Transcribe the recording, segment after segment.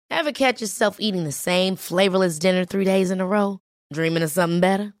Ever catch yourself eating the same flavorless dinner 3 days in a row? Dreaming of something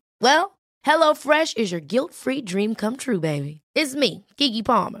better? Well, HelloFresh is your guilt-free dream come true, baby. It's me, Keke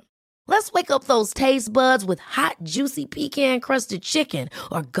Palmer. Let's wake up those taste buds with hot, juicy pecan-crusted chicken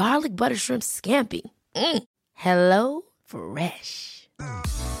or garlic butter shrimp scampi. Hello Fresh.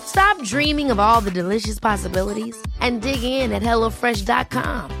 Stop dreaming of all the delicious possibilities and dig in at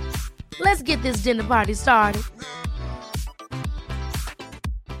HelloFresh.com. Let's get this dinner party started.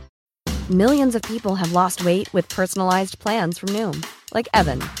 Millions of people have lost weight with personalized plans from Noom. Like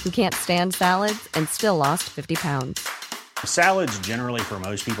Evan, who can't stand salads and still lost 50 pounds. Salads generally for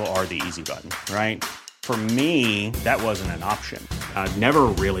most people are the easy button, right? For me, that wasn't an option. I never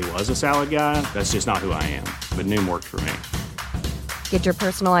really was a salad guy. That's just not who I am. But Noom worked for me. Get your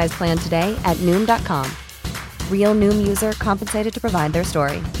personalized plan today at Noom.com. Real Noom user compensated to provide their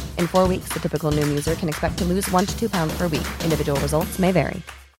story. In 4 weeks, the typical Noom user can expect to lose 1 to 2 pounds per week. Individual results may vary.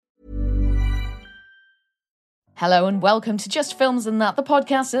 Hello and welcome to Just Films and That, the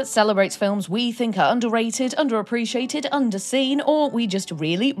podcast that celebrates films we think are underrated, underappreciated, underseen, or we just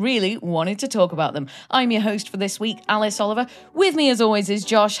really, really wanted to talk about them. I'm your host for this week, Alice Oliver. With me as always is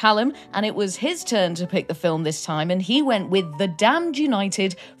Josh Hallam, and it was his turn to pick the film this time, and he went with The Damned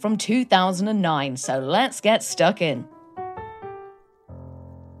United from 2009. So let's get stuck in.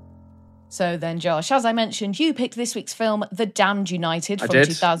 So then, Josh, as I mentioned, you picked this week's film, The Damned United from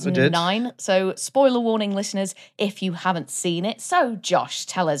 2009. I did. So spoiler warning, listeners, if you haven't seen it. So, Josh,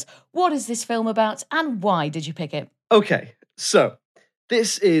 tell us, what is this film about and why did you pick it? Okay, so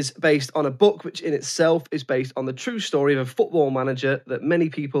this is based on a book which in itself is based on the true story of a football manager that many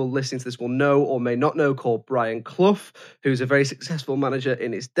people listening to this will know or may not know, called Brian Clough, who's a very successful manager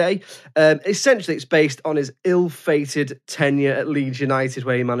in his day. Essentially, it's based on his ill-fated tenure at Leeds United,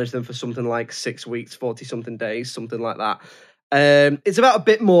 where he managed them for something like 6 weeks, 40-something days, something like that. It's about a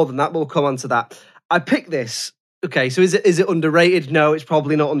bit more than that, but we'll come on to that. I picked this. Okay, so is it underrated? No, it's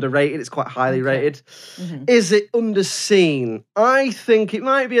probably not underrated. It's quite highly rated. Mm-hmm. Is it underseen? I think it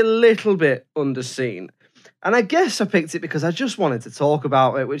might be a little bit underseen. And I guess I picked it because I just wanted to talk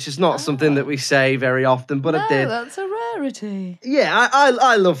about it, which is not something that we say very often, but I did. That's a rarity. Yeah,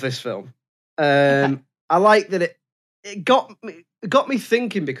 I love this film. I like that it got me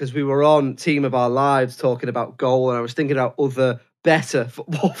thinking, because we were on Team of Our Lives talking about Goal, and I was thinking about other better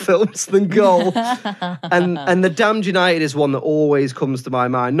football films than Goal. and The Damned United is one that always comes to my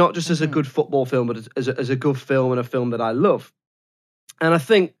mind, not just as a good football film, but as a good film and a film that I love. And I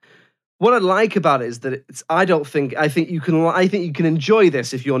think what I like about it is that I think you can enjoy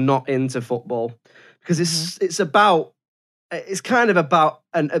this if you're not into football, because it's kind of about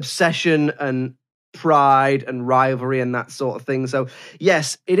an obsession and pride and rivalry and that sort of thing. So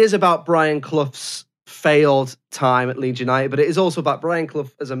yes, it is about Brian Clough's failed time at Leeds United, but it is also about Brian Clough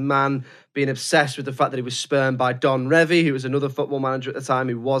as a man being obsessed with the fact that he was spurned by Don Revie, who was another football manager at the time,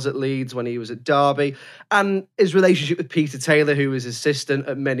 who was at Leeds when he was at Derby, and his relationship with Peter Taylor, who was assistant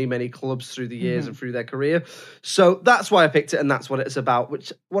at many, many clubs through the years and through their career. So that's why I picked it, and that's what it's about.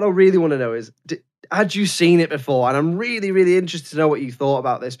 What I really want to know is, had you seen it before? And I'm really, really interested to know what you thought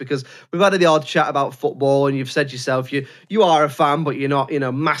about this, because we've had the odd chat about football, and you've said yourself you are a fan, but you're not,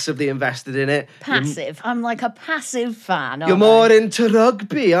 massively invested in it. Passive. I'm like a passive fan. You're more into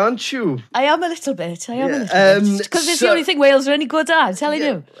rugby, aren't you? I am a little bit. Because it's the only thing Wales are any good at, I'm telling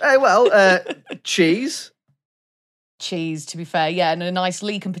you. Cheese. Cheese, to be fair, yeah, and a nice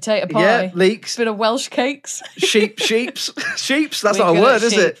leek and potato pie. Yeah, leeks. Bit of Welsh cakes. Sheeps. That's not a word,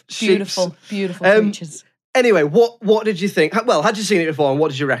 is it? Beautiful, beautiful creatures. Anyway, what did you think? Well, had you seen it before, and what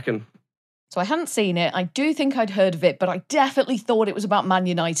did you reckon? So I hadn't seen it. I do think I'd heard of it, but I definitely thought it was about Man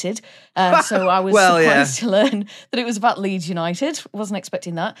United. So I was surprised to learn that it was about Leeds United. Wasn't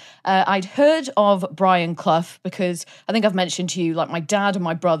expecting that. I'd heard of Brian Clough because I think I've mentioned to you, like, my dad and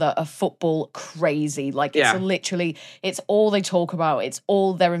my brother are football crazy. Like, it's all they talk about. It's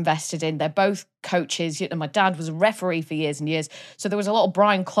all they're invested in. They're both coaches. My dad was a referee for years and years. So there was a lot of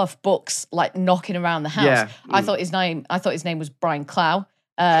Brian Clough books, like, knocking around the house. Yeah. I thought his name was Brian Clough.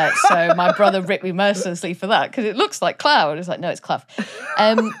 So my brother ripped me mercilessly for that, because it looks like Cloud. It's like, no, it's Clough. So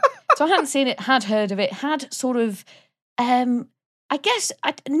I hadn't seen it, had heard of it, had sort of, I guess,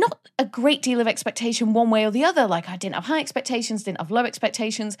 not a great deal of expectation one way or the other. Like, I didn't have high expectations, didn't have low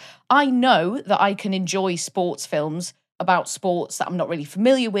expectations. I know that I can enjoy sports films about sports that I'm not really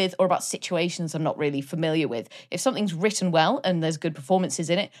familiar with or about situations I'm not really familiar with. If something's written well and there's good performances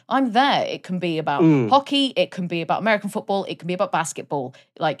in it, I'm there. It can be about hockey, it can be about American football, it can be about basketball.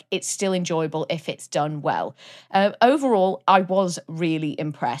 Like, it's still enjoyable if it's done well. Overall, I was really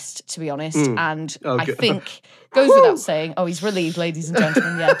impressed, to be honest. And I think, goes without saying, he's relieved, ladies and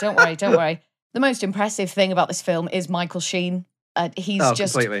gentlemen. Yeah, don't worry. The most impressive thing about this film is Michael Sheen.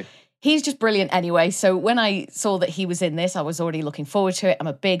 Completely. He's just brilliant anyway. So when I saw that he was in this, I was already looking forward to it. I'm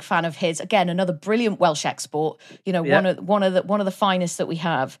a big fan of his. Again, another brilliant Welsh export. You know, one of the finest that we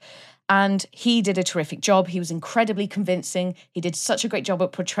have. And he did a terrific job. He was incredibly convincing. He did such a great job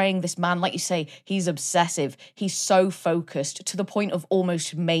at portraying this man. Like you say, he's obsessive. He's so focused to the point of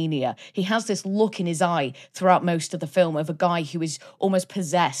almost mania. He has this look in his eye throughout most of the film of a guy who is almost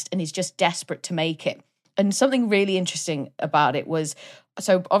possessed and is just desperate to make it. And something really interesting about it was,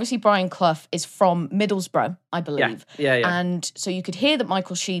 so obviously Brian Clough is from Middlesbrough, I believe. Yeah. And so you could hear that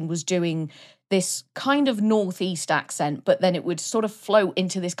Michael Sheen was doing this kind of northeast accent, but then it would sort of float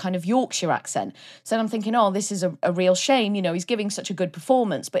into this kind of Yorkshire accent. So I'm thinking, this is a real shame. You know, he's giving such a good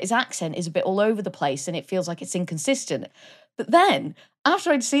performance, but his accent is a bit all over the place and it feels like it's inconsistent. But then,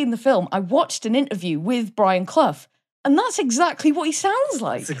 after I'd seen the film, I watched an interview with Brian Clough, and that's exactly what he sounds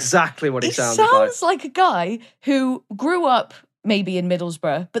like. It's exactly what he sounds like. He sounds like a guy who grew up maybe in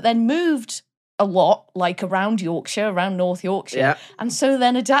Middlesbrough, but then moved a lot, like around Yorkshire, around North Yorkshire, and so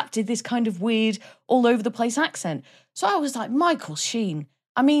then adapted this kind of weird, all over the place accent. So I was like, Michael Sheen.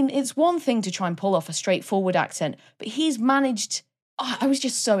 I mean, it's one thing to try and pull off a straightforward accent, but he's managed. I was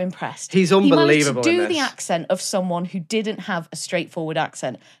just so impressed. He's unbelievable. He managed to do the accent of someone who didn't have a straightforward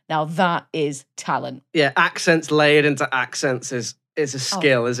accent. Now that is talent. Yeah, accents layered into accents is a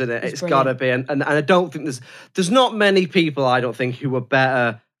skill, isn't it? It's got to be, and I don't think there's not many people, I don't think, who are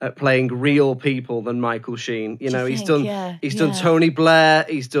better at playing real people than Michael Sheen. You know, he's done Tony Blair,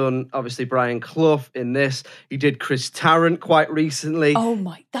 he's done obviously Brian Clough in this. He did Chris Tarrant quite recently. Oh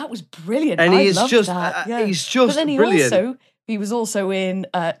my, that was brilliant. And he's just but then brilliant. He was also in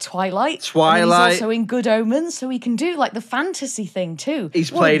Twilight. And he's also in Good Omens, so he can do like the fantasy thing too. He's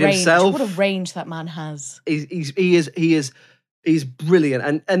played himself. What a range that man has. He's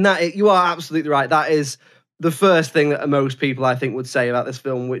brilliant, and that you are absolutely right. That is the first thing that most people, I think, would say about this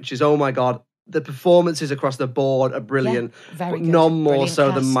film, which is, oh my God, the performances across the board are brilliant. Yeah, very good. None more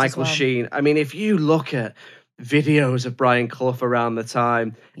so than cast Michael as well. Sheen. I mean, if you look at videos of Brian Clough around the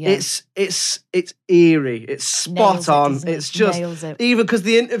time, it's eerie. It's spot on. It's just even because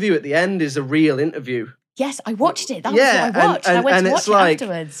the interview at the end is a real interview. Yes, I watched it. That was what I watched. I went to watch it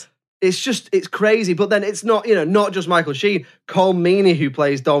afterwards. It's crazy, but then it's not, not just Michael Sheen. Cole Meany, who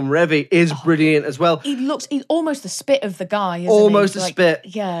plays Dom Revy, is brilliant as well. He's almost the spit of the guy, isn't almost he? a spit.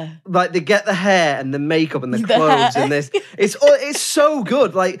 Yeah. Like, they get the hair and the makeup and the clothes in this. It's so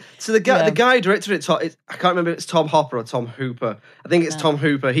good. Like, so the guy directed it, I can't remember if it's Tom Hopper or Tom Hooper. I think it's Tom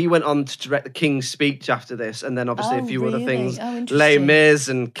Hooper. He went on to direct The King's Speech after this, and then obviously a few other things. Les Mis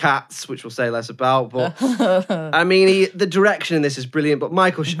and Cats, which we'll say less about. But I mean, the direction in this is brilliant. But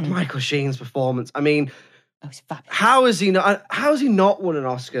Michael Sheen's performance, I mean, it's fabulous. How has he not won an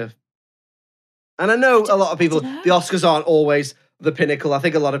Oscar? And I know a lot of people, the Oscars aren't always the pinnacle. I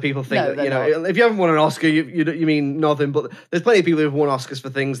think a lot of people think that, if you haven't won an Oscar, you mean nothing. But there's plenty of people who've won Oscars for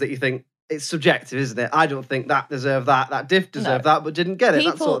things that you think, it's subjective, isn't it? I don't think that deserved that diff deserved that, but didn't get it,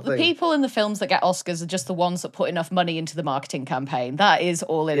 that sort of thing. The people in the films that get Oscars are just the ones that put enough money into the marketing campaign. That is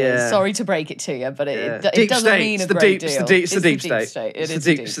all it is. Sorry to break it to you, but it doesn't mean a great deal. It's the deep state.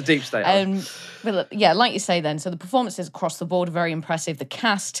 It's the deep state. But yeah, like you say then, so the performances across the board are very impressive. The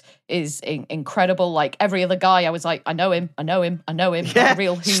cast is incredible. Like every other guy, I was like, I know him.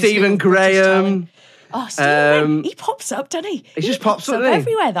 Yeah, Stephen Graham. Oh, Stephen, he pops up, doesn't he? He just pops up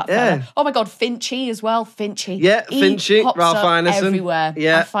everywhere, that fella. Oh my God, Finchy as well. Yeah, Finchy, Ralph Ineson. Everywhere.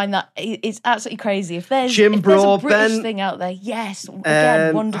 Yeah. I find that it's absolutely crazy. If there's Jim Broadbent, a British thing out there, yes,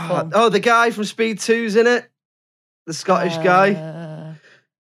 again, wonderful. The guy from Speed 2's in it. The Scottish guy.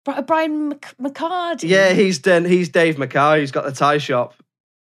 Brian McCarty. Yeah, he's Dave McCarty, who's got the tie shop.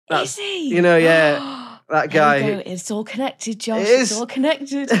 Is he? That guy. It's all connected, Josh. It's all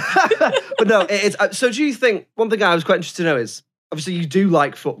connected. But no, it is. So do you think, one thing I was quite interested to know is, obviously you do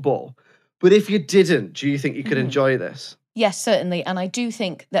like football, but if you didn't, do you think you could enjoy this? Yes, certainly. And I do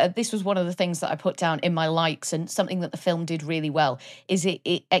think that this was one of the things that I put down in my likes, and something that the film did really well is it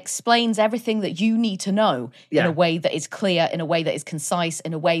explains everything that you need to know in a way that is clear, in a way that is concise,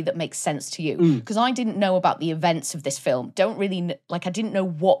 in a way that makes sense to you. Because I didn't know about the events of this film. I didn't know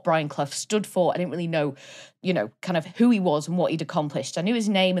what Brian Clough stood for. I didn't really know, kind of who he was and what he'd accomplished. I knew his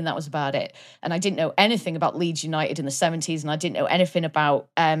name and that was about it. And I didn't know anything about Leeds United in the 70s, and I didn't know anything about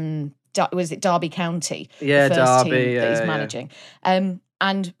was it Derby County? Yeah, the first Derby, team that he's managing.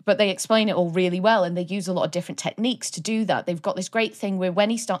 But they explain it all really well, and they use a lot of different techniques to do that. They've got this great thing where when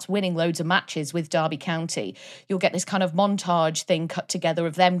he starts winning loads of matches with Derby County, you'll get this kind of montage thing cut together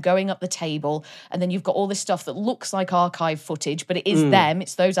of them going up the table, and then you've got all this stuff that looks like archive footage, but it is them,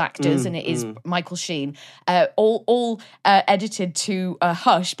 it's those actors, and it is Michael Sheen, all edited to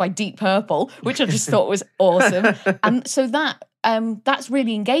Hush by Deep Purple, which I just thought was awesome. And so that's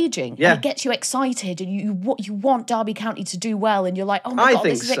really engaging. Yeah. And it gets you excited, and you want Derby County to do well, and you're like, oh my God,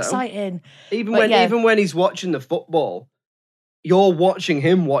 this is exciting. Even when he's watching the football, you're watching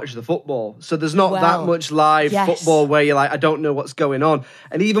him watch the football. So there's not that much live football where you're like, I don't know what's going on.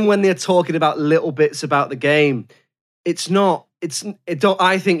 And even when they're talking about little bits about the game,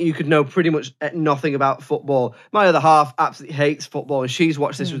 I think you could know pretty much nothing about football. My other half absolutely hates football, and she's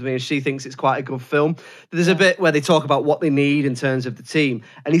watched this with me, and she thinks it's quite a good film. There's a bit where they talk about what they need in terms of the team,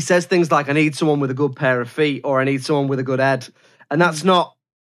 and he says things like, I need someone with a good pair of feet, or I need someone with a good head. And that's not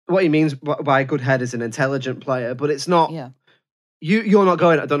what he means by a good head is an intelligent player, but it's not... Yeah. You're not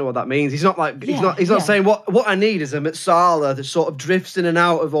going, I don't know what that means. He's not like, he's not saying what I need is a Metsala that sort of drifts in and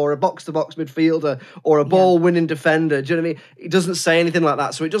out of, or a box-to-box midfielder, or a ball-winning defender. Do you know what I mean? He doesn't say anything like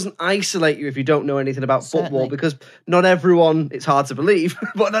that. So it doesn't isolate you if you don't know anything about football, because not everyone, it's hard to believe,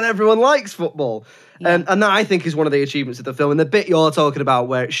 but not everyone likes football. Yeah. And that, I think, is one of the achievements of the film. And the bit you're talking about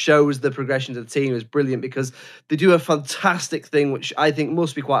where it shows the progression of the team is brilliant, because they do a fantastic thing, which I think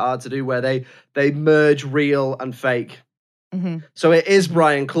must be quite hard to do, where they merge real and fake. Mm-hmm. So it is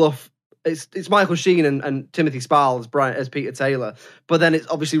Brian Clough. It's Michael Sheen and Timothy Spall as Peter Taylor, but then it's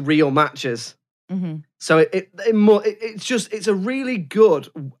obviously real matches. Mm-hmm. So it's a really good.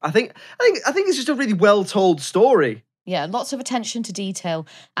 I think it's just a really well told story. Yeah, lots of attention to detail,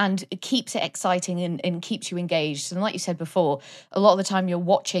 and it keeps it exciting and keeps you engaged. And like you said before, a lot of the time you're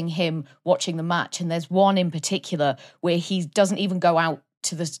watching the match, and there's one in particular where he doesn't even go out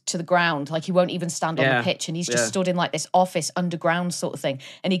to the ground, like he won't even stand on the pitch, and he's just stood in like this office underground sort of thing,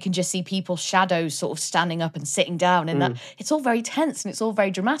 and he can just see people's shadows sort of standing up and sitting down, and that it's all very tense and it's all very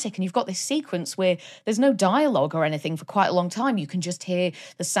dramatic, and you've got this sequence where there's no dialogue or anything for quite a long time. You can just hear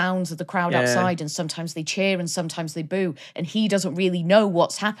the sounds of the crowd outside, and sometimes they cheer and sometimes they boo, and he doesn't really know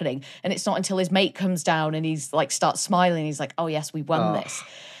what's happening, and it's not until his mate comes down and he's like starts smiling, he's like, oh yes, we won this.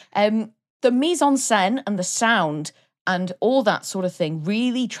 The mise-en-scène and the sound and all that sort of thing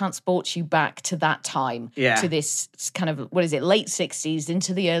really transports you back to that time, to this kind of, what is it, late 60s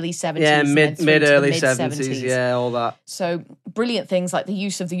into the early 70s. Yeah, mid-early 70s, all that. So brilliant things like the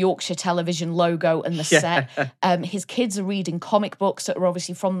use of the Yorkshire Television logo and the set. His kids are reading comic books that are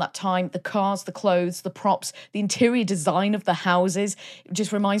obviously from that time. The cars, the clothes, the props, the interior design of the houses. It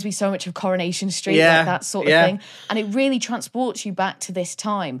just reminds me so much of Coronation Street, like that sort of thing. And it really transports you back to this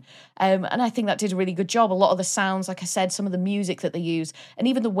time. And I think that did a really good job. A lot of the sounds, like I said, some of the music that they use, and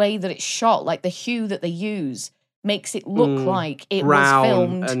even the way that it's shot, like the hue that they use makes it look like it brown was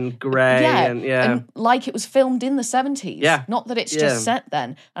filmed and grey, and like it was filmed in the 70s. Yeah. Not that it's just set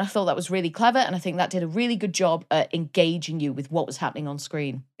then. And I thought that was really clever, and I think that did a really good job at engaging you with what was happening on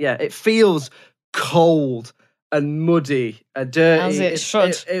screen. Yeah, it feels cold and muddy and dirty. As it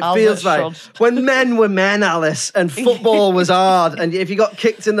should. It feels like when men were men, Alice, and football was hard, and if you got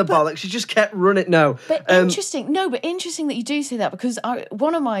kicked in the bollocks, you just kept running. No. But interesting that you do say that, because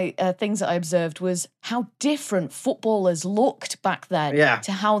one of my things that I observed was how different footballers looked back then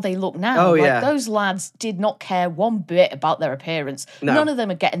to how they look now. Those lads did not care one bit about their appearance. No. None of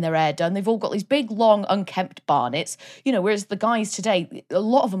them are getting their hair done. They've all got these big, long, unkempt barnets, whereas the guys today, a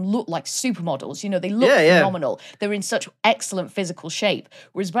lot of them look like supermodels. They look phenomenal. They're in such excellent physical shape.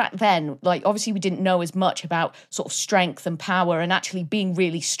 Whereas back then, like, obviously we didn't know as much about sort of strength and power, and actually being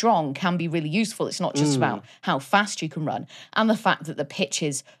really strong can be really useful. It's not just about how fast you can run, and the fact that the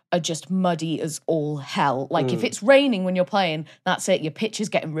pitches are just muddy as all hell. Like if it's raining when you're playing, that's it. Your pitch is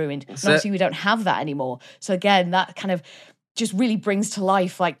getting ruined. And obviously we don't have that anymore. So again, that kind of just really brings to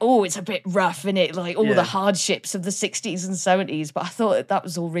life, like, oh, it's a bit rough, in it, like all the hardships of the 60s and 70s. But I thought that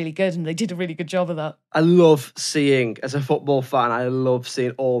was all really good, and they did a really good job of that. I love seeing, as a football fan, I love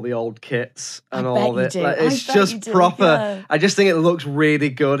seeing all the old kits and all of it. Like, it's just proper. Yeah. I just think it looks really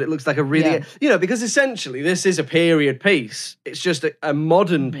good. It looks like a really, because essentially this is a period piece. It's just a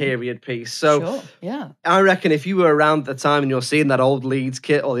modern period piece. So I reckon if you were around at the time and you're seeing that old Leeds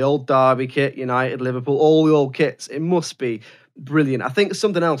kit or the old Derby kit, United, Liverpool, all the old kits, it must be brilliant. I think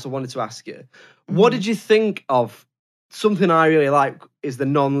something else I wanted to ask you. What did you think of something I really like is the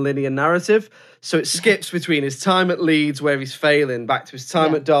non-linear narrative? So it skips between his time at Leeds where he's failing back to his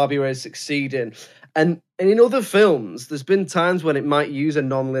time at Derby where he's succeeding. And in other films, there's been times when it might use a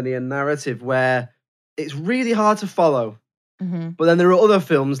non-linear narrative where it's really hard to follow. But then there are other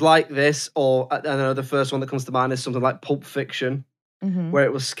films like this, or I know the first one that comes to mind is something like Pulp Fiction, where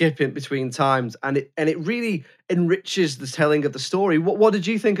it was skipping between times, and it really enriches the telling of the story. What did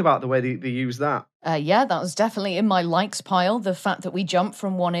you think about the way they use that? That was definitely in my likes pile, the fact that we jump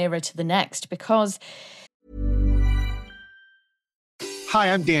from one era to the next, because...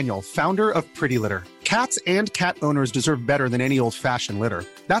 Hi, I'm Daniel, founder of Pretty Litter. Cats and cat owners deserve better than any old-fashioned litter.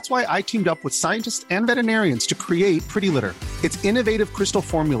 That's why I teamed up with scientists and veterinarians to create Pretty Litter. Its innovative crystal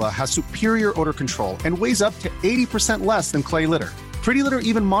formula has superior odor control and weighs up to 80% less than clay litter. Pretty Litter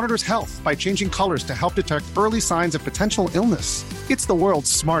even monitors health by changing colors to help detect early signs of potential illness. It's the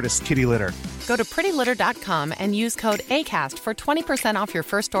world's smartest kitty litter. Go to prettylitter.com and use code ACAST for 20% off your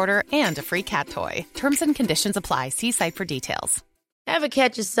first order and a free cat toy. Terms and conditions apply. See site for details. Ever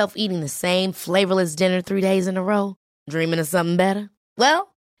catch yourself eating the same flavorless dinner 3 days in a row? Dreaming of something better?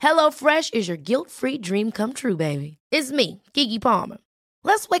 Well, HelloFresh is your guilt-free dream come true, baby. It's me, Keke Palmer.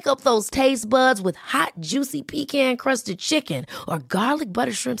 Let's wake up those taste buds with hot, juicy pecan-crusted chicken or garlic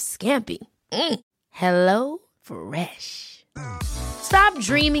butter shrimp scampi. Hello Fresh. Stop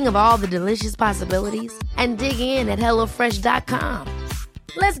dreaming of all the delicious possibilities and dig in at HelloFresh.com.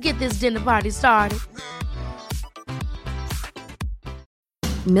 Let's get this dinner party started.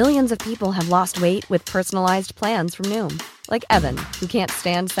 Millions of people have lost weight with personalized plans from Noom. Like Evan, who can't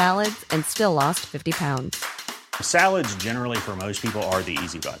stand salads and still lost 50 pounds. Salads generally for most people are the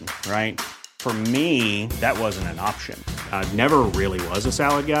easy button, right? For me, that wasn't an option. I never really was a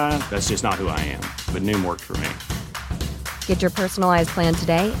salad guy. That's just not who I am. But Noom worked for me. Get your personalized plan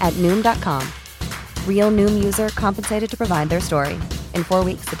today at Noom.com. Real Noom user compensated to provide their story. In 4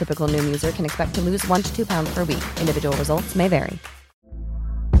 weeks, the typical Noom user can expect to lose 1 to 2 pounds per week. Individual results may vary.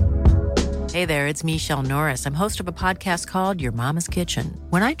 Hey there, it's Michelle Norris. I'm host of a podcast called Your Mama's Kitchen.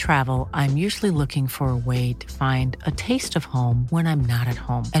 When I travel, I'm usually looking for a way to find a taste of home when I'm not at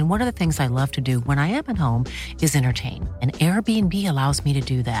home. And one of the things I love to do when I am at home is entertain. And Airbnb allows me to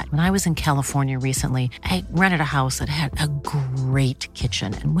do that. When I was in California recently, I rented a house that had a great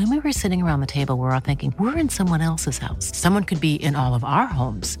kitchen. And when we were sitting around the table, we were all thinking, we're in someone else's house. Someone could be in all of our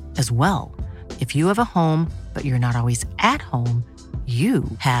homes as well. If you have a home, but you're not always at home, you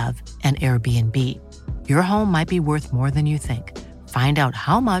have an Airbnb. Your home might be worth more than you think. Find out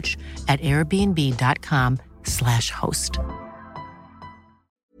how much at airbnb.com/host.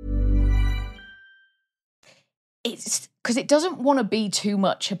 It's because it doesn't want to be too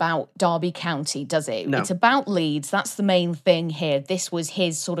much about Derby County, does it? No. It's about Leeds. That's the main thing here. This was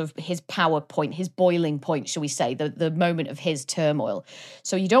his sort of his power point, his boiling point, shall we say, the moment of his turmoil.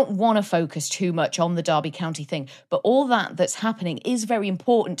 So you don't want to focus too much on the Derby County thing. But all that's happening is very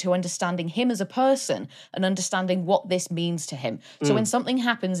important to understanding him as a person and understanding what this means to him. So when something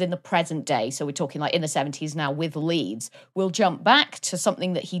happens in the present day, so we're talking like in the 70s now with Leeds, we'll jump back to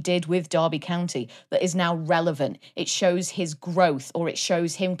something that he did with Derby County that is now relevant. It shows his growth, or it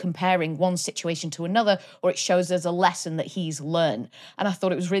shows him comparing one situation to another, or it shows there's a lesson that he's learned. And I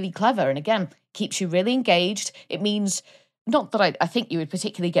thought it was really clever. And again, keeps you really engaged. It means, not that I think you would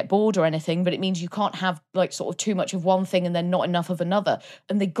particularly get bored or anything, but it means you can't have like sort of too much of one thing and then not enough of another.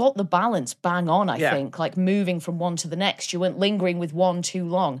 And they got the balance bang on, I think, like moving from one to the next. You weren't lingering with one too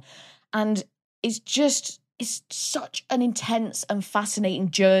long. And it's such an intense and fascinating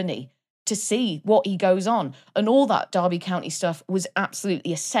journey to see what he goes on. And all that Derby County stuff was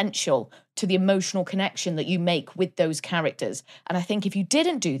absolutely essential to the emotional connection that you make with those characters. And I think if you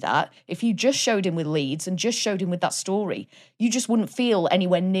didn't do that, if you just showed him with Leeds and just showed him with that story, you just wouldn't feel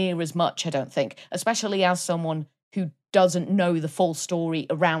anywhere near as much, I don't think, especially as someone who doesn't know the full story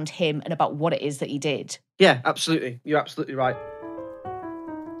around him and about what it is that he did. Yeah, absolutely. You're absolutely right.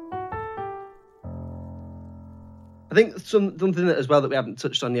 I think something that as well that we haven't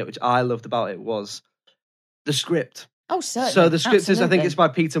touched on yet, which I loved about it, was the script. Oh, certainly. So the script is, I think Absolutely. it's by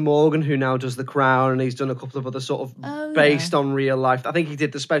Peter Morgan, who now does The Crown, and he's done a couple of other sort of based on real life. I think he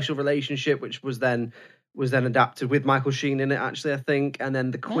did The Special Relationship, which was then adapted with Michael Sheen in it, actually, I think. And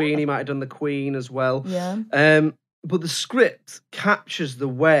then The Queen, he might have done The Queen as well. Yeah. But the script captures the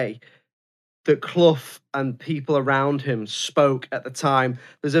way that Clough and people around him spoke at the time.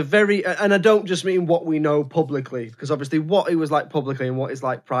 There's a very, and I don't just mean what we know publicly, because obviously what he was like publicly and what he's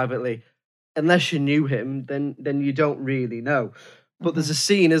like privately, unless you knew him, then you don't really know. But there's a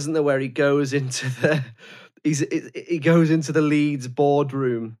scene, isn't there, where he goes into he goes into the Leeds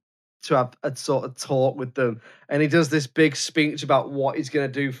boardroom to have a sort of talk with them, and he does this big speech about what he's going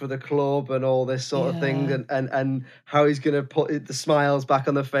to do for the club and all this sort of thing, and how he's going to put the smiles back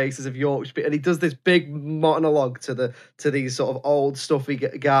on the faces of Yorkshire, and he does this big monologue to these sort of old stuffy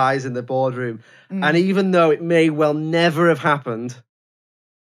guys in the boardroom, and even though it may well never have happened,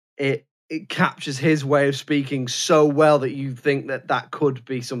 it captures his way of speaking so well that you think that could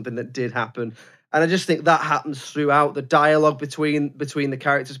be something that did happen. And I just think that happens throughout the dialogue between the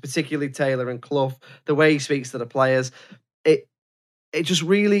characters, particularly Taylor and Clough, the way he speaks to the players. It just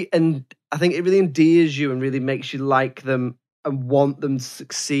really, and I think it really endears you and really makes you like them and want them to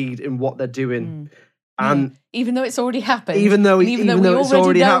succeed in what they're doing. And even though it's already happened, even though it's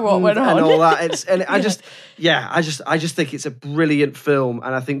already happened what went on. and all that, I just think it's a brilliant film,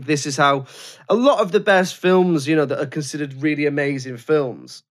 and I think this is how a lot of the best films, that are considered really amazing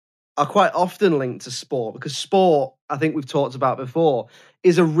films, are quite often linked to sport, because sport, I think we've talked about before,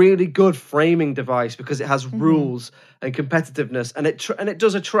 is a really good framing device because it has rules and competitiveness, and it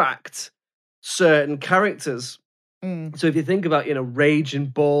does attract certain characters. So if you think about Raging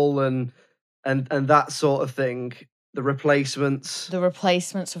Bull and that sort of thing, the Replacements, of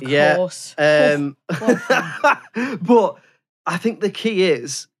course. But I think the key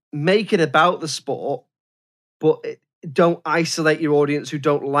is make it about the sport, but don't isolate your audience who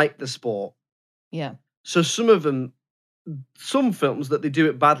don't like the sport. Yeah. So some films that they do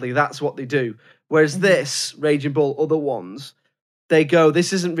it badly, that's what they do. Whereas this, Raging Bull, other ones, they go,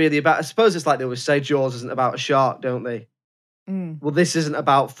 this isn't really about, I suppose it's like they always say, Jaws isn't about a shark, don't they? Well, this isn't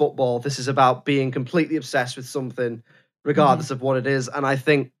about football. This is about being completely obsessed with something, regardless of what it is. And I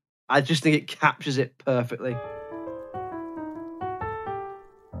just think it captures it perfectly.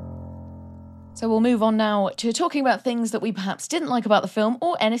 So we'll move on now to talking about things that we perhaps didn't like about the film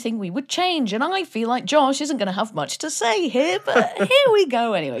or anything we would change. And I feel like Josh isn't going to have much to say here, but here we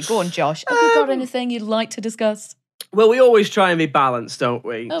go anyway. Go on, Josh. Have you got anything you'd like to discuss? Well, we always try and be balanced, don't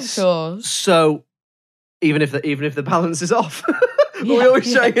we? Of course. So even if the balance is off, we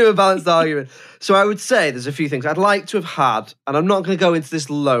always try and give a balanced argument. So I would say there's a few things I'd like to have had, and I'm not going to go into this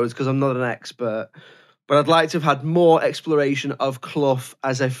loads because I'm not an expert, but I'd like to have had more exploration of Clough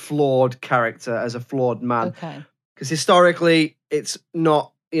as a flawed character, as a flawed man. Okay. Because historically, it's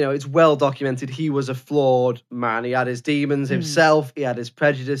not, it's well documented. He was a flawed man. He had his demons himself. He had his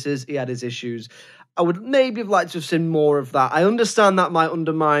prejudices. He had his issues. I would maybe have liked to have seen more of that. I understand that might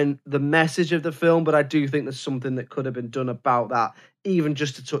undermine the message of the film, but I do think there's something that could have been done about that, even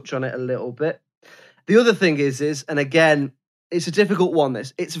just to touch on it a little bit. The other thing is, and again, it's a difficult one,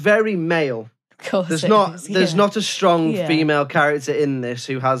 it's very male. Of course there's not a strong female character in this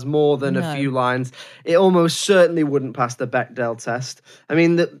who has more than a few lines. It almost certainly wouldn't pass the Bechdel test. I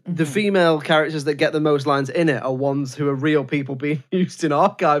mean, the female characters that get the most lines in it are ones who are real people being used in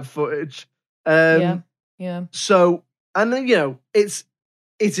archive footage. So, and then, it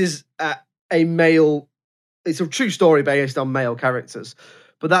is a male, it's a true story based on male characters.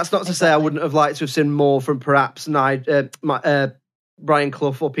 But that's not to say I wouldn't have liked to have seen more from perhaps Brian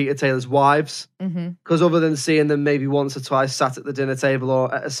Clough or Peter Taylor's wives. Because other than seeing them maybe once or twice sat at the dinner table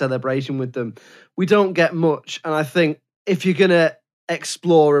or at a celebration with them, we don't get much. And I think if you're going to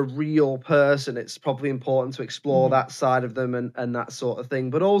explore a real person, it's probably important to explore that side of them and that sort of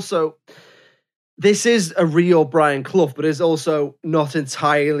thing. But also, this is a real Brian Clough, but it's also not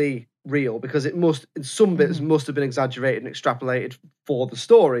entirely real because it must, in some bits, must have been exaggerated and extrapolated for the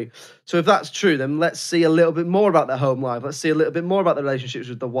story. So if that's true, then let's see a little bit more about their home life. Let's see a little bit more about the relationships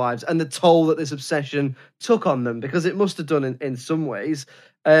with the wives and the toll that this obsession took on them, because it must have done in some ways.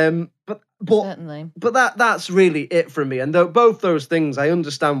 But certainly. But that's really it for me. And both those things, I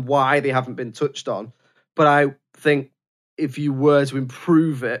understand why they haven't been touched on, but I think if you were to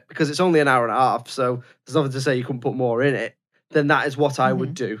improve it, because it's only an hour and a half, so there's nothing to say you couldn't put more in it, then that is what I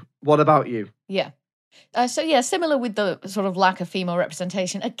would do. What about you? Yeah. So yeah, similar with the sort of lack of female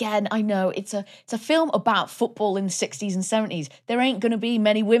representation. Again, I know it's a film about football in the 60s and 70s. There ain't going to be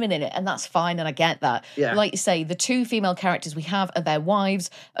many women in it, and that's fine, and I get that. Yeah. But like you say, the two female characters we have are their wives,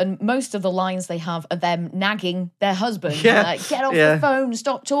 and most of the lines they have are them nagging their husbands. Yeah. Like, get off the phone,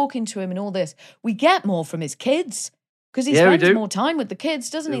 stop talking to him, and all this. We get more from his kids. Because he Yeah, we spends do. more time with the kids,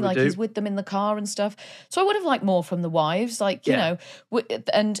 doesn't he? Yeah, we Like do. he's with them in the car and stuff. So I would have liked more from the wives, like you Yeah. know,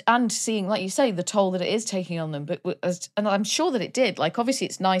 and seeing, like you say, the toll that it is taking on them. But and I'm sure that it did. Like obviously,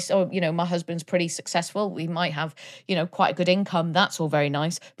 it's nice. Oh, you know, my husband's pretty successful. We might have, you know, quite a good income. That's all very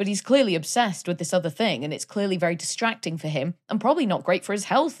nice. But he's clearly obsessed with this other thing, and it's clearly very distracting for him, and probably not great for his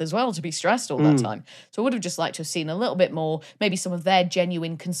health as well to be stressed all that time. So I would have just liked to have seen a little bit more, maybe some of their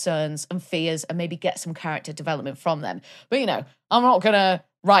genuine concerns and fears, and maybe get some character development from them. But you know, I'm not going to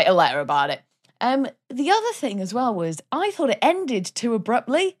write a letter about it. The other thing as well was I thought it ended too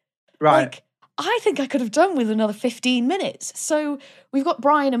abruptly. Right. Like, I think I could have done with another 15 minutes. So we've got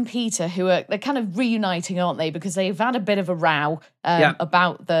Brian and Peter they're kind of reuniting, aren't they? Because they've had a bit of a row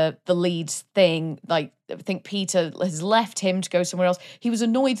about the Leeds thing. Like, I think Peter has left him to go somewhere else. He was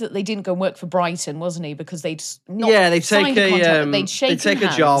annoyed that they didn't go and work for Brighton, wasn't he? Because they'd not they signed take a contract, a but they'd shaken they take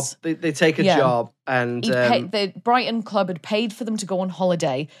hands. a job. They take a job, and the Brighton club had paid for them to go on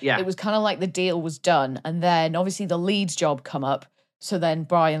holiday. Yeah. It was kind of like the deal was done, and then obviously the Leeds job come up. So then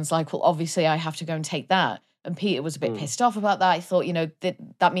Brian's like, well, obviously I have to go and take that. And Peter was a bit pissed off about that. He thought, you know,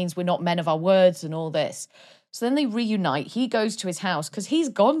 that means we're not men of our words and all this. So then they reunite. He goes to his house because he's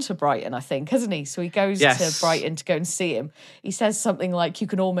gone to Brighton, I think, hasn't he? So he goes to Brighton to go and see him. He says something like, you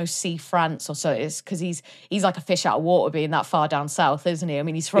can almost see France or so. It's because he's like a fish out of water being that far down south, isn't he? I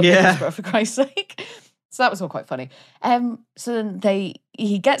mean, he's from Middlesbrough, for Christ's sake. So that was all quite funny. So then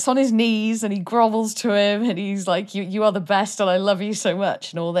he gets on his knees and he grovels to him and he's like, you are the best and I love you so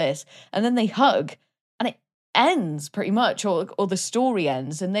much and all this. And then they hug and it ends pretty much, or the story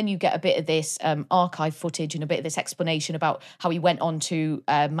ends. And then you get a bit of this archive footage and a bit of this explanation about how he went on to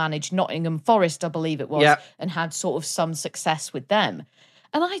manage Nottingham Forest, I believe it was, and had sort of some success with them.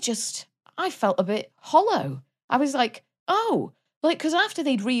 And I felt a bit hollow. I was like, oh, like, because after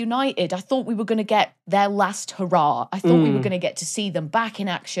they'd reunited, I thought we were going to get their last hurrah. I thought we were going to get to see them back in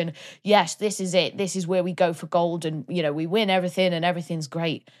action. Yes, this is it. This is where we go for gold and, you know, we win everything and everything's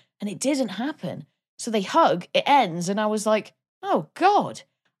great. And it didn't happen. So they hug, it ends, and I was like, oh, God,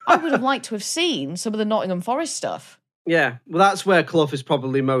 I would have liked to have seen some of the Nottingham Forest stuff. Yeah, well, that's where Clough is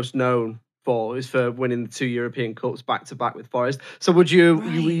probably most known for, is for winning the 2 European Cups back-to-back with Forest. So were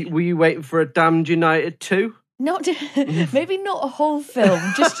you waiting for a Damned United 2? Maybe not a whole film,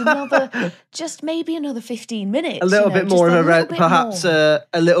 just maybe another 15 minutes. A little bit more of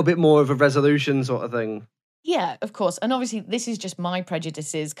a little bit more of a resolution sort of thing. Yeah, of course. And obviously this is just my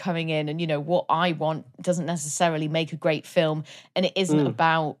prejudices coming in, and you know, what I want doesn't necessarily make a great film, and it isn't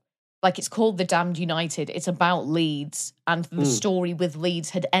about, like, it's called The Damned United. It's about Leeds, and the story with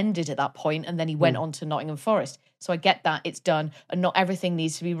Leeds had ended at that point, and then he went on to Nottingham Forest. So I get that, it's done, and not everything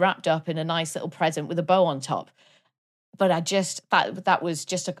needs to be wrapped up in a nice little present with a bow on top. But I just, that was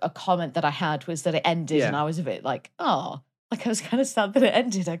just a comment that I had, was that it ended, and I was a bit like, oh, like I was kind of sad that it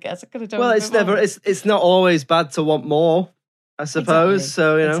ended, I guess. I could have done Well, it's not always bad to want more, I suppose. Exactly.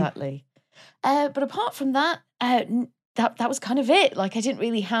 So, you know. Exactly. But apart from that, that was kind of it. Like, I didn't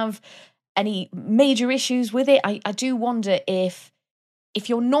really have any major issues with it. I do wonder if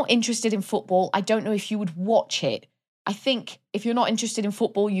you're not interested in football, I don't know if you would watch it. I think if you're not interested in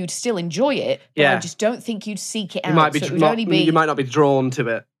football, you'd still enjoy it. But I just don't think you'd seek it out. You might not be drawn to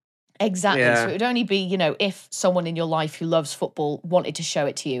it. Exactly. So it would only be, you know, if someone in your life who loves football wanted to show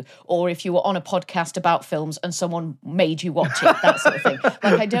it to you, or if you were on a podcast about films and someone made you watch it, that sort of thing. Like,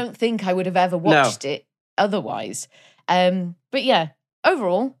 I don't think I would have ever watched it otherwise. But yeah,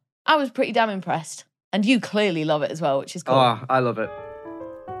 overall, I was pretty damn impressed. And you clearly love it as well, which is cool. Oh, I love it.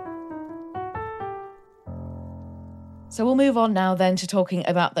 So we'll move on now then to talking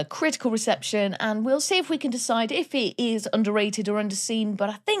about the critical reception, and we'll see if we can decide if it is underrated or underseen. But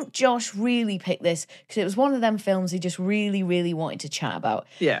I think Josh really picked this because it was one of them films he just really, really wanted to chat about.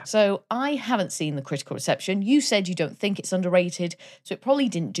 Yeah. So I haven't seen the critical reception. You said you don't think it's underrated, so it probably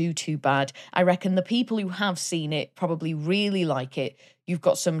didn't do too bad. I reckon the people who have seen it probably really like it. You've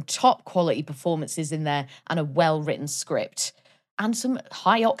got some top quality performances in there and a well-written script. And some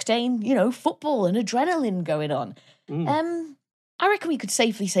high-octane, you know, football and adrenaline going on. I reckon we could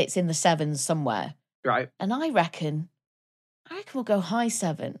safely say it's in the 7s somewhere. Right. And I reckon we'll go high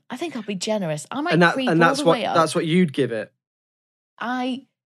 7. I think I'll be generous. I might creep all the way up. That's what you'd give it. I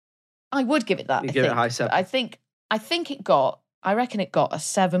would give it that. You'd give it a high 7. I reckon it got a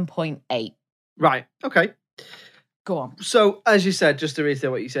 7.8. Right. Okay. Go on. So, as you said, just to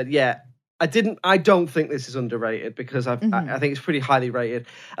reiterate what you said, I don't think this is underrated because I think it's pretty highly rated.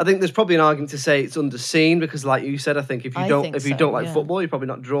 I think there's probably an argument to say it's underseen because, like you said, I think if you don't like football, you're probably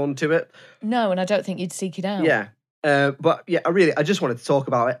not drawn to it. No, and I don't think you'd seek it out. Yeah. But yeah, I just wanted to talk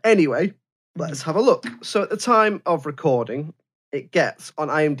about it anyway. Let's have a look. So at the time of recording, it gets on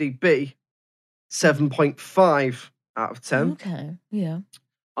IMDb 7.5 out of 10. Okay. Yeah.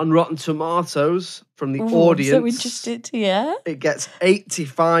 On Rotten Tomatoes, from the audience, I'm so interested. Yeah, it gets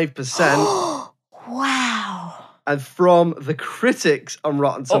 85%. Wow! And from the critics on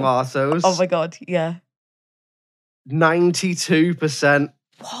Rotten Tomatoes, oh my god, yeah, 92%.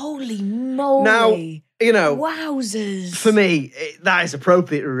 Holy moly! Now wowzers. For me, that is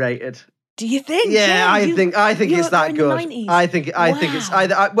appropriately rated. Do you think? Yeah, I think it's that good. I think it's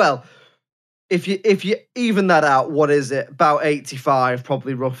either If you even that out, what is it? About 85,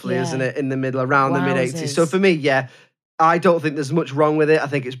 probably roughly, isn't it? In the middle, around the mid-80s. So for me, I don't think there's much wrong with it. I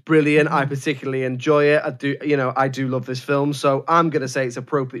think it's brilliant. I particularly enjoy it. I do love this film. So I'm going to say it's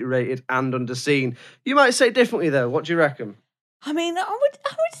appropriately rated and underseen. You might say differently though. What do you reckon? I mean, I would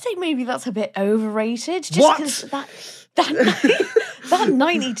say maybe that's a bit overrated. Just What? That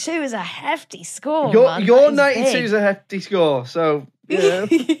 92 is a hefty score. Your 92 is a hefty score. So. Yeah.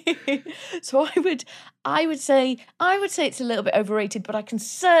 So I would say it's a little bit overrated, but I can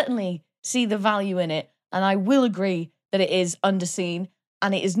certainly see the value in it, and I will agree that it is underseen,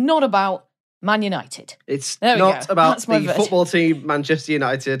 and it is not about Man United. It's not about the football team, Manchester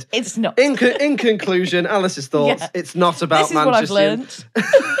United. It's not. In conclusion, Alice's thoughts. It's not about this is Manchester. What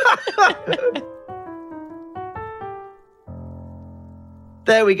I've learned.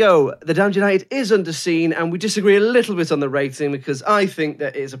 There we go. The Damned United is underseen, and we disagree a little bit on the rating because I think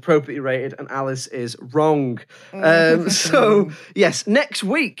that it is appropriately rated and Alice is wrong. So, yes, next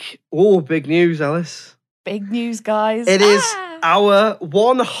week. Oh, big news, Alice. Big news, guys. It is our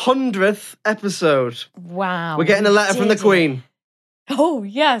 100th episode. Wow. We're getting a letter from the Queen. Oh,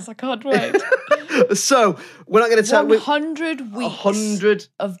 yes, I can't wait. So, we're not going to tell... 100 weeks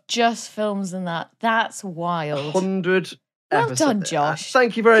of just films and that. That's wild. 100 Well episode. done, Josh.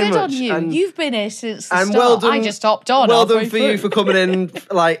 Thank you very much. Good on you. And you've been here since the start. Well done, I just hopped on. Well done for you for coming in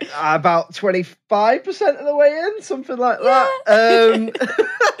about 25% of the way in, something like that.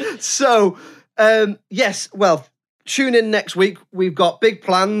 So, yes, well, tune in next week. We've got big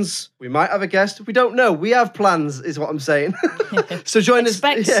plans. We might have a guest. We don't know. We have plans, is what I'm saying. So join us.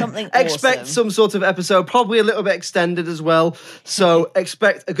 Expect something Expect awesome. some sort of episode, probably a little bit extended as well. So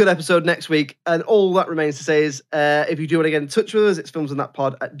expect a good episode next week. And all that remains to say is, if you do want to get in touch with us, it's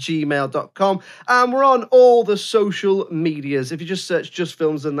filmsandthatpod@gmail.com. And we're on all the social medias. If you just search Just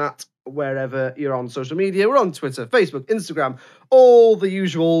Films and That, wherever you're on social media. We're on Twitter, Facebook, Instagram, all the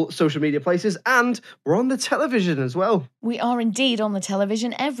usual social media places, and we're on the television as well. We are indeed on the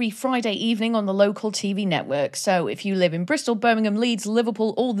television every Friday evening on the local TV network. So if you live in Bristol, Birmingham, Leeds,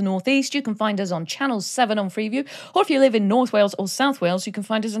 Liverpool, or the North East, you can find us on Channel 7 on Freeview. Or if you live in North Wales or South Wales, you can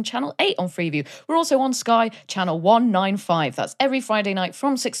find us on Channel 8 on Freeview. We're also on Sky, Channel 195. That's every Friday night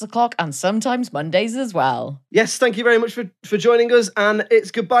from 6 o'clock and sometimes Mondays as well. Yes, thank you very much for joining us, and it's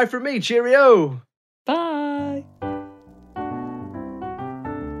goodbye from me. Cheerio. Bye.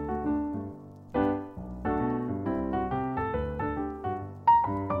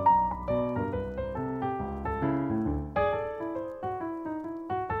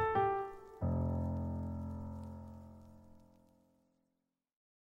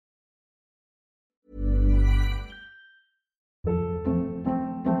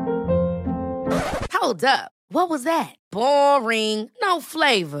 Hold up. What was that? Boring. No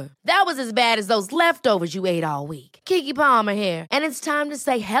flavor. That was as bad as those leftovers you ate all week. Keke Palmer here, and it's time to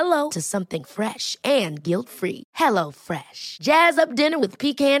say hello to something fresh and guilt-free. Hello Fresh. Jazz up dinner with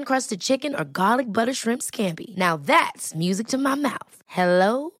pecan-crusted chicken or garlic butter shrimp scampi. Now that's music to my mouth.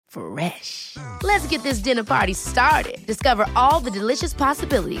 Hello Fresh. Let's get this dinner party started. Discover all the delicious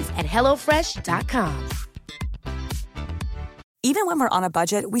possibilities at HelloFresh.com. Even when we're on a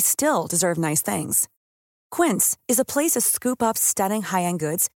budget, we still deserve nice things. Quince is a place to scoop up stunning high-end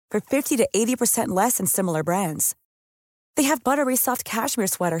goods for 50 to 80% less than similar brands. They have buttery soft cashmere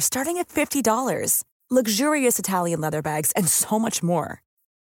sweaters starting at $50, luxurious Italian leather bags, and so much more.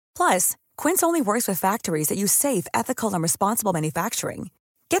 Plus, Quince only works with factories that use safe, ethical, and responsible manufacturing.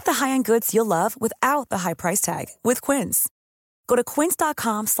 Get the high-end goods you'll love without the high price tag with Quince. Go to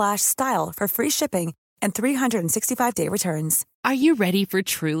quince.com/style for free shipping and 365-day returns. Are you ready for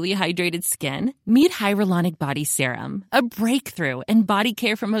truly hydrated skin? Meet Hyaluronic Body Serum, a breakthrough in body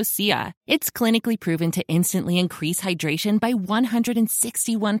care from Osea. It's clinically proven to instantly increase hydration by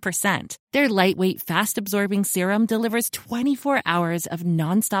 161%. Their lightweight, fast-absorbing serum delivers 24 hours of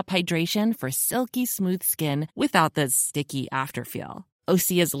nonstop hydration for silky smooth skin without the sticky afterfeel.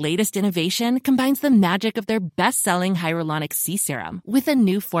 Osea's latest innovation combines the magic of their best-selling Hyaluronic Sea Serum with a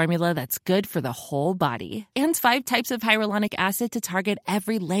new formula that's good for the whole body and 5 types of hyaluronic acid to target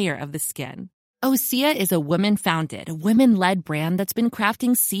every layer of the skin. Osea is a women-founded, women-led brand that's been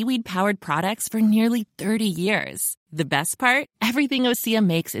crafting seaweed-powered products for nearly 30 years. The best part? Everything Osea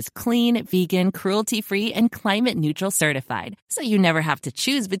makes is clean, vegan, cruelty-free, and climate-neutral certified, so you never have to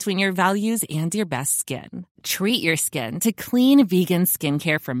choose between your values and your best skin. Treat your skin to clean, vegan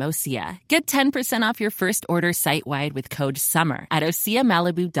skincare from Osea. Get 10% off your first order site-wide with code SUMMER at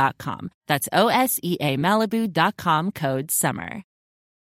OseaMalibu.com. That's OSEA Malibu.com, code SUMMER.